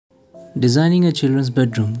Designing a children's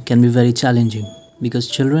bedroom can be very challenging because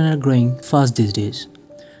children are growing fast these days.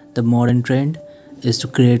 The modern trend is to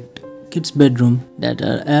create kids' bedrooms that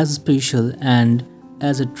are as special and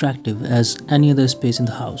as attractive as any other space in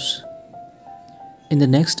the house. In the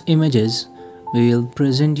next images, we will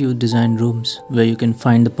present you design rooms where you can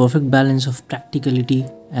find the perfect balance of practicality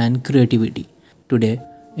and creativity. Today,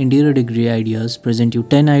 Interior Degree Ideas present you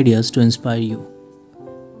 10 ideas to inspire you.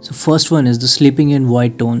 So first one is the sleeping in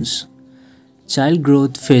white tones. Child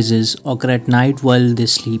growth phases occur at night while they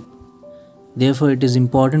sleep. Therefore, it is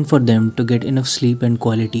important for them to get enough sleep and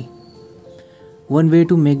quality. One way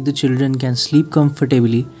to make the children can sleep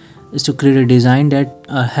comfortably is to create a design that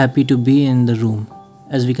are happy to be in the room.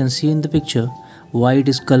 As we can see in the picture, white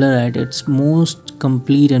is color at its most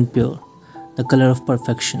complete and pure, the color of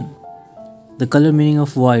perfection. The color meaning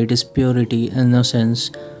of white is purity,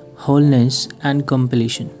 innocence, wholeness and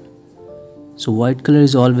completion. So white color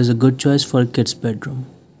is always a good choice for a kid's bedroom.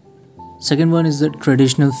 Second one is the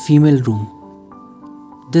traditional female room.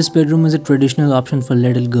 This bedroom is a traditional option for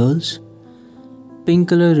little girls. Pink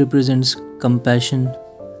color represents compassion,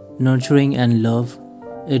 nurturing and love.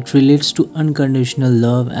 It relates to unconditional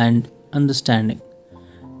love and understanding,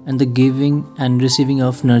 and the giving and receiving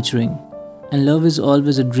of nurturing. And love is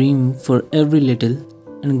always a dream for every little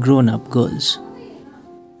and grown-up girls.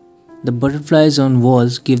 The butterflies on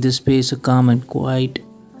walls give the space a calm and quiet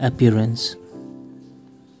appearance.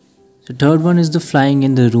 So third one is the flying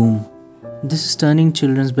in the room. This stunning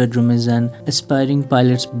children's bedroom is an aspiring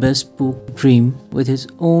pilot's bespoke dream with his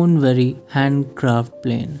own very handcraft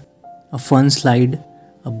plane, a fun slide,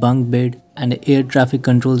 a bunk bed and an air traffic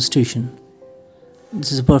control station.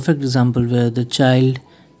 This is a perfect example where the child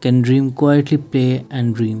can dream quietly, play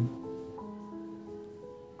and dream.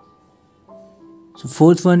 So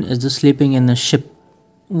fourth one is the sleeping in a ship.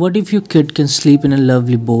 What if your kid can sleep in a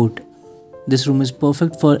lovely boat? This room is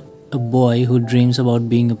perfect for a boy who dreams about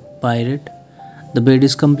being a pirate. The bed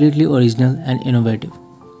is completely original and innovative,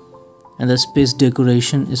 and the space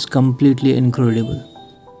decoration is completely incredible.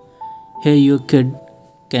 Here your kid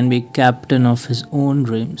can be captain of his own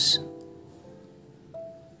dreams.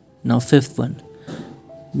 Now fifth one,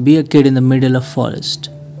 be a kid in the middle of forest.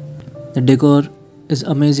 The decor is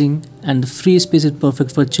amazing and the free space is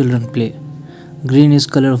perfect for children play. Green is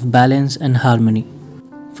color of balance and harmony.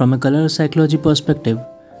 From a color psychology perspective,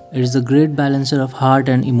 it is a great balancer of heart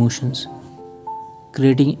and emotions,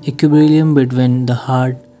 creating equilibrium between the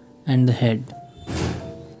heart and the head.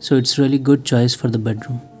 So it's really good choice for the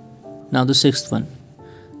bedroom. Now the sixth one,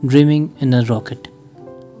 dreaming in a rocket.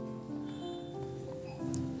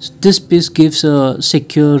 So this piece gives a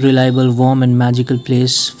secure, reliable, warm and magical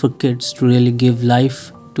place for kids to really give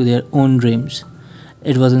life to their own dreams.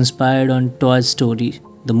 It was inspired on Toy Story,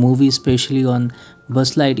 the movie, especially on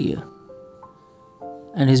Buzz Lightyear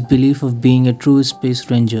and his belief of being a true space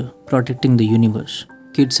ranger protecting the universe.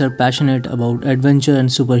 Kids are passionate about adventure and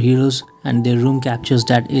superheroes and their room captures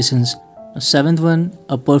that essence. Seventh one,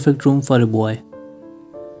 a perfect room for a boy.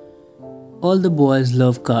 All the boys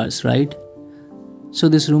love cars, right? So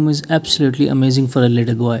this room is absolutely amazing for a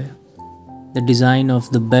little boy. The design of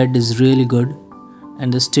the bed is really good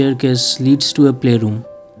and the staircase leads to a playroom.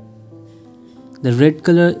 The red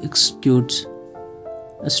color exudes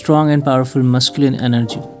a strong and powerful masculine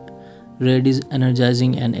energy. Red is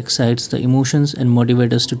energizing and excites the emotions and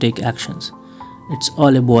motivates us to take actions. It's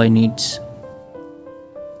all a boy needs.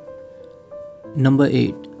 Number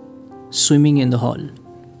 8. Swimming in the hall.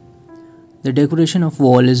 The decoration of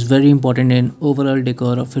wall is very important in overall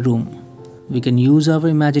decor of a room. We can use our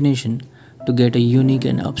imagination to get a unique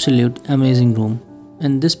and absolute amazing room.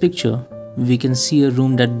 In this picture, we can see a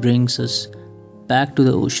room that brings us back to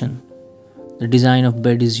the ocean. The design of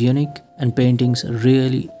bed is unique and paintings are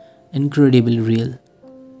really incredibly real.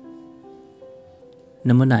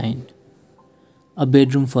 Number 9. A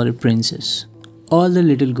bedroom for a princess. All the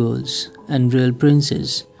little girls and real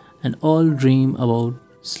princes and all dream about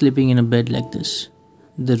sleeping in a bed like this.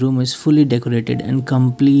 The room is fully decorated and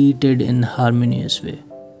completed in a harmonious way.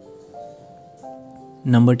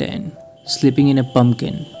 Number 10. Sleeping in a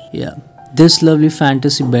pumpkin. Yeah, this lovely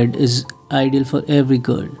fantasy bed is ideal for every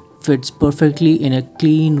girl. Fits perfectly in a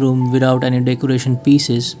clean room without any decoration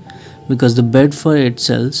pieces because the bed for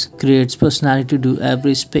itself creates personality to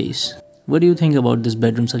every space. What do you think about these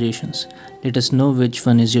bedroom suggestions? Let us know which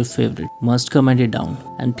one is your favorite. Must comment it down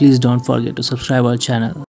and please don't forget to subscribe our channel.